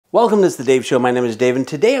Welcome to the Dave Show. My name is Dave, and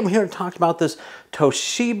today I'm here to talk about this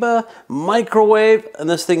Toshiba microwave, and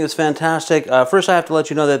this thing is fantastic. First, I have to let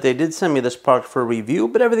you know that they did send me this product for review,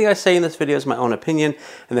 but everything I say in this video is my own opinion,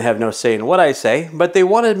 and they have no say in what I say. But they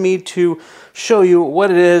wanted me to show you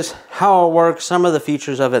what it is, how it works, some of the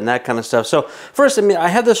features of it, and that kind of stuff. So first, I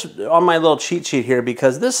have this on my little cheat sheet here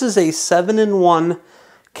because this is a 7-in-1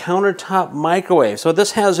 countertop microwave. So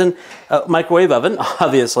this has a microwave oven,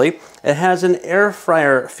 obviously. It has an air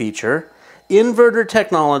fryer feature, inverter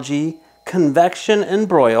technology, convection and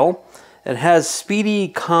broil. It has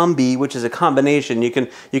speedy combi, which is a combination. You can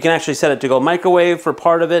actually set it to go microwave for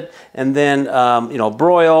part of it, and then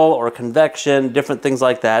broil or convection, different things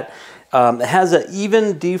like that. It has an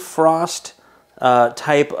even defrost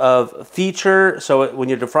type of feature, so when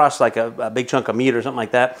you defrost like a big chunk of meat or something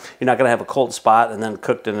like that, you're not going to have a cold spot and then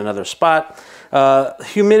cooked in another spot.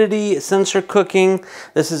 Humidity sensor cooking.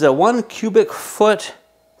 This is a 1 cubic foot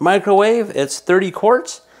microwave. It's 30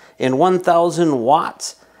 quarts and 1,000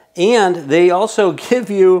 watts. And they also give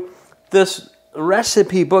you this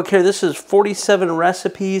recipe book here. This is 47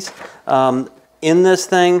 recipes in this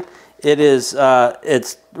thing.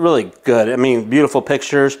 It's really good. I mean, beautiful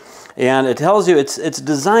pictures. And it tells you it's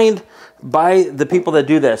designed by the people that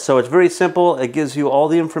do this. So it's very simple. It gives you all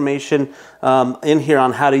the information in here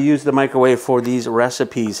on how to use the microwave for these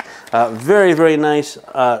recipes. Very, very nice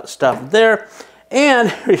stuff there.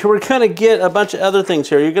 And we're going to get a bunch of other things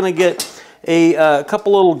here. You're going to get a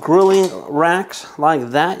couple little grilling racks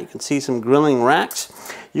like that. You can see some grilling racks.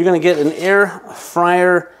 You're going to get an air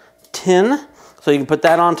fryer tin. So you can put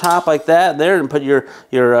that on top like that there and put your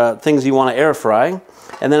things you want to air fry.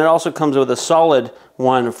 And then it also comes with a solid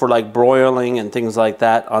one for like broiling and things like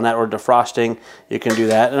that on that, or defrosting. You can do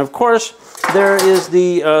that. And of course, there is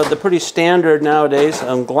the pretty standard nowadays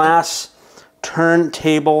glass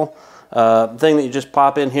turntable thing that you just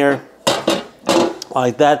pop in here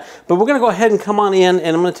like that. But we're going to go ahead and come on in,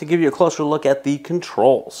 and I'm going to give you a closer look at the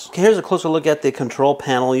controls. Okay, here's a closer look at the control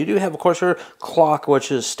panel. You do have, of course, your clock, which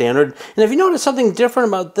is standard. And if you notice something different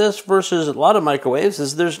about this versus a lot of microwaves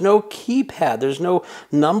is there's no keypad. There's no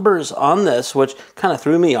numbers on this, which kind of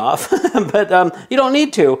threw me off. But you don't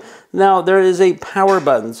need to. Now, there is a power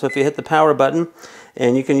button. So if you hit the power button,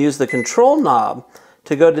 and you can use the control knob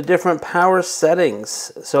to go to different power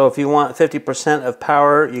settings. So if you want 50% of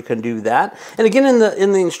power, you can do that. And again,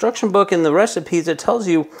 in the instruction book and the recipes, it tells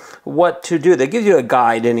you what to do. They give you a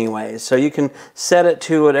guide anyway, so you can set it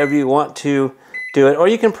to whatever you want to do it. Or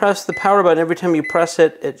you can press the power button. Every time you press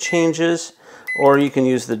it, it changes. Or you can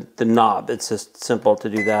use the knob. It's just simple to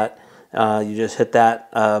do that. You just hit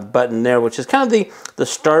that button there, which is kind of the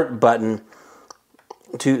start button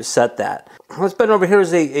to set that. This button over here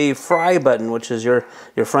is a fry button, which is your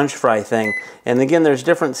French fry thing. And again, there's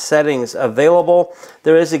different settings available.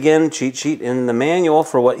 There is, again, cheat sheet in the manual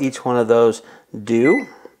for what each one of those do.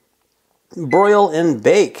 Broil and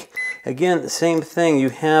bake. Again, same thing. You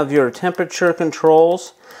have your temperature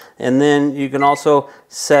controls, and then you can also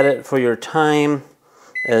set it for your time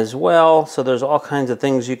as well. So there's all kinds of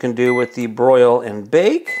things you can do with the broil and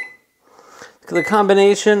bake. The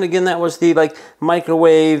combination, again, that was the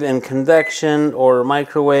microwave and convection, or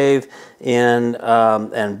microwave and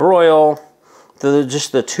broil. Those are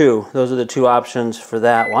just the two. Those are the two options for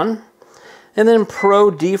that one. And then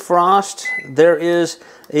Pro Defrost, there is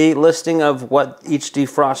a listing of what each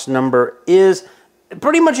defrost number is.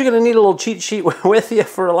 Pretty much you're going to need a little cheat sheet with you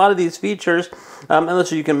for a lot of these features,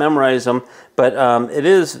 unless you can memorize them. But it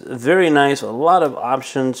is very nice. A lot of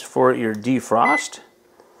options for your defrost.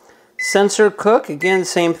 Sensor cook, again,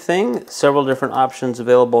 same thing. Several different options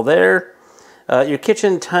available there. Your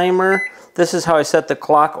kitchen timer. This is how I set the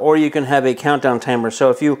clock, or you can have a countdown timer. So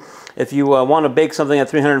if you want to bake something at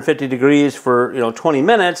 350 degrees for 20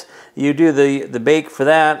 minutes, you do the bake for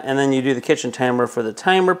that, and then you do the kitchen timer for the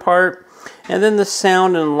timer part. And then the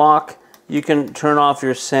sound and lock, you can turn off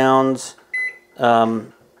your sounds,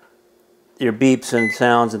 your beeps and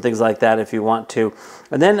sounds and things like that if you want to.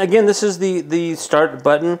 And then again, this is the start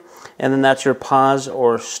button, and then that's your pause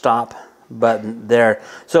or stop button there.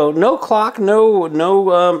 So no clock, no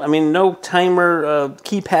timer,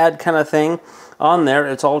 keypad kind of thing on there.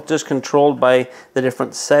 It's all just controlled by the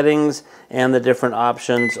different settings and the different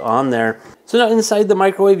options on there. So now inside the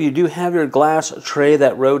microwave, you do have your glass tray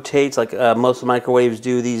that rotates like most microwaves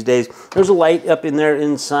do these days. There's a light up in there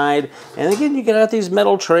inside. And again, you can have these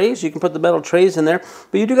metal trays. You can put the metal trays in there,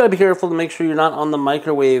 but you do got to be careful to make sure you're not on the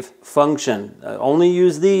microwave function. Only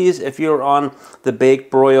use these if you're on the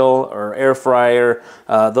bake, broil, or air fryer,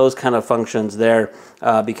 those kind of functions there,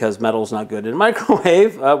 because metal's not good in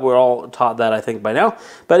microwave. We're all taught that, I think, by now.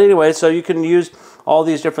 But anyway, so you can use all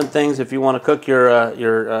these different things. If you want to cook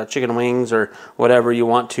your chicken wings or whatever you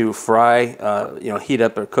want to fry, you know, heat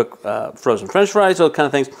up or cook frozen French fries, those kind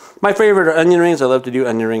of things. My favorite are onion rings. I love to do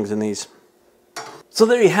onion rings in these. So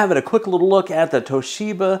there you have it, a quick little look at the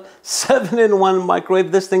Toshiba 7-in-1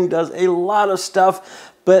 microwave. This thing does a lot of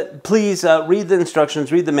stuff, but please read the instructions,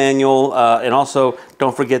 read the manual, and also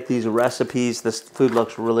don't forget these recipes. This food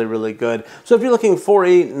looks really, really good. So if you're looking for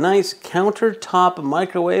a nice countertop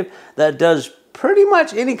microwave that does pretty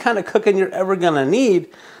much any kind of cooking you're ever gonna need,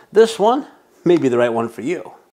 this one may be the right one for you.